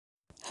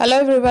Hello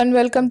everyone,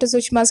 welcome to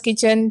Sushma's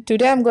Kitchen.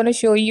 Today I'm going to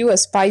show you a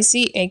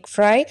spicy egg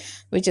fry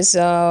which is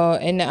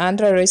an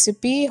Andhra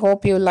recipe.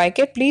 Hope you like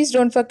it. Please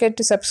don't forget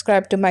to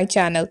subscribe to my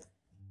channel.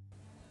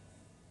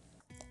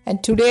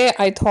 And today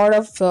I thought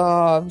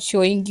of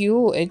showing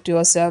you. It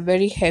was a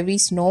very heavy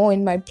snow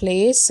in my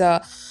place.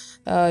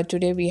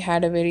 Today we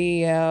had a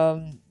very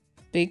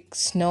big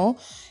snow,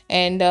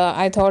 and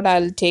I thought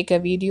I'll take a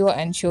video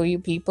and show you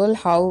people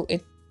how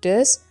it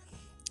is.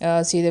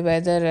 See the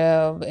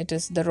weather. It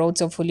is the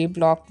roads are fully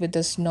blocked with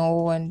the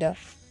snow, and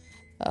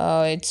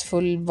it's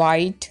full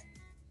white.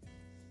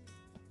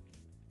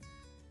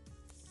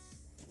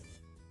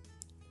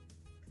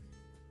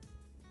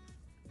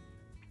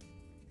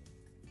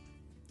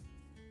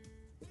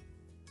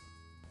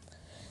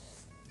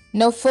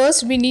 Now,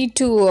 first we need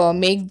to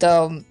make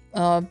the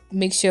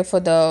mixture for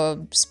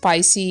the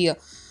spicy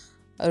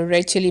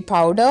red chili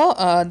powder.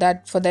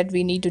 That for that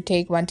we need to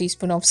take 1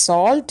 teaspoon of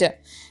salt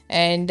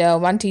and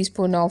 1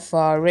 teaspoon of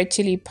red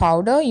chili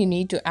powder. You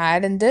need to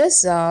add in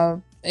this.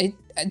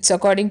 It's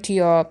according to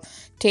your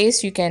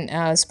taste. You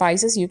can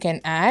spices you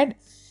can add,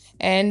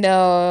 and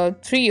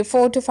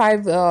 4 to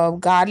 5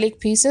 garlic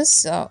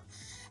pieces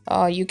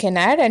you can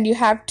add, and you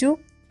have to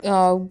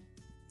uh,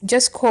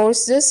 just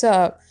coarse this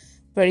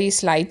very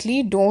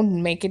slightly.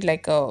 Don't make it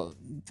like a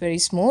very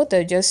smooth.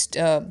 Just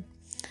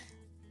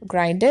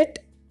grind it.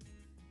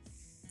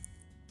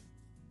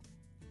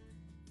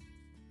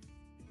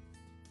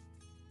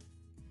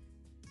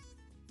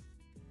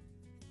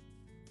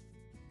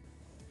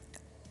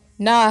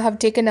 Now I have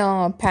taken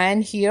a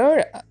pan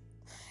here,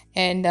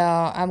 and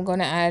I'm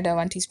gonna add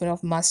 1 teaspoon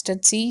of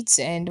mustard seeds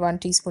and 1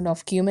 teaspoon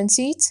of cumin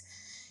seeds.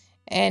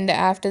 And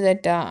after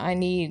that, I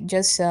need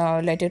just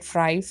let it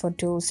fry for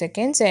 2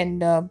 seconds,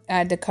 and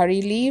add the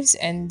curry leaves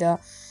and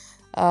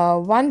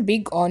one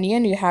big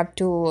onion. You have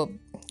to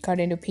cut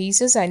into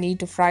pieces. I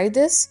need to fry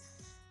this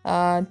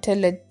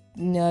till it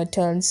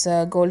turns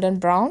golden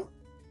brown.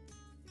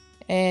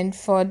 And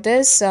for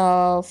this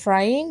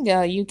frying,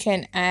 you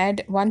can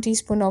add 1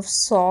 teaspoon of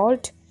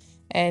salt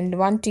and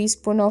 1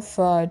 teaspoon of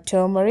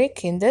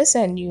turmeric in this,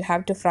 and you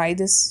have to fry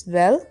this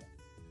well.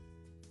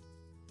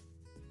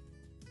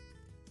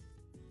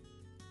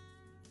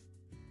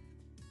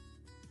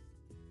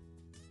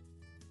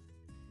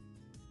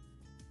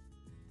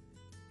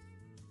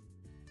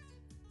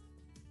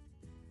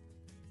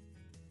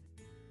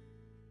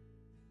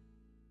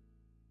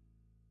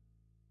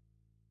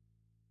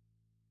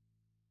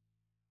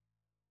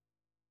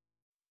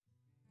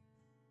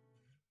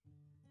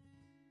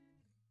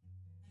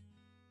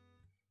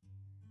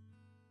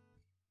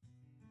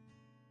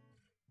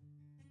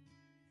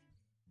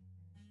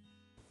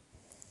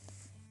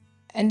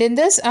 And in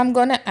this, I'm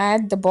gonna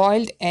add the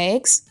boiled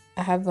eggs.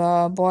 I have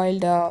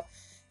boiled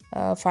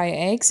 5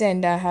 eggs,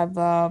 and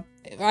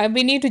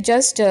we need to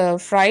just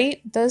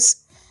fry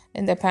this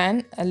in the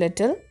pan a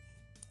little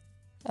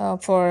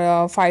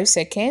for 5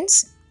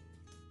 seconds.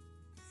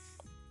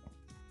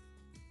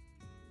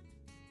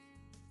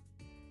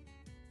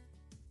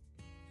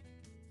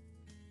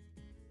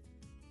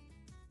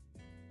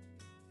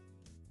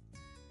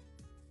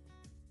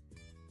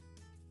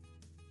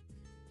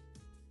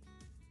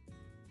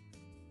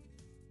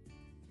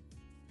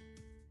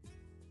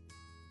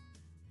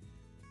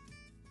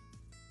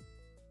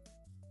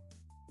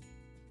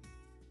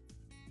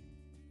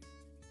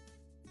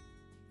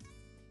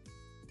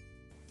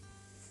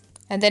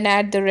 And then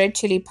add the red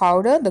chili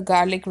powder, the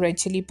garlic red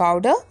chili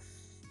powder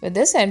with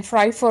this, and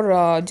fry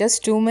for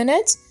just 2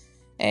 minutes.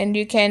 And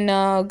you can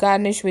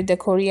garnish with the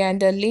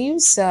coriander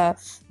leaves.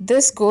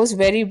 This goes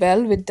very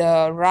well with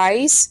the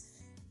rice.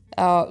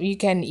 You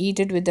can eat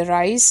it with the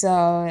rice.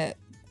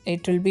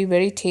 It will be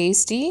very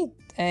tasty,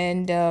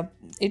 and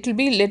it will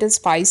be a little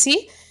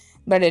spicy,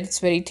 but it's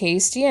very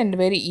tasty and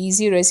very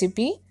easy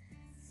recipe.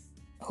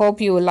 Hope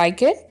you will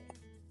like it.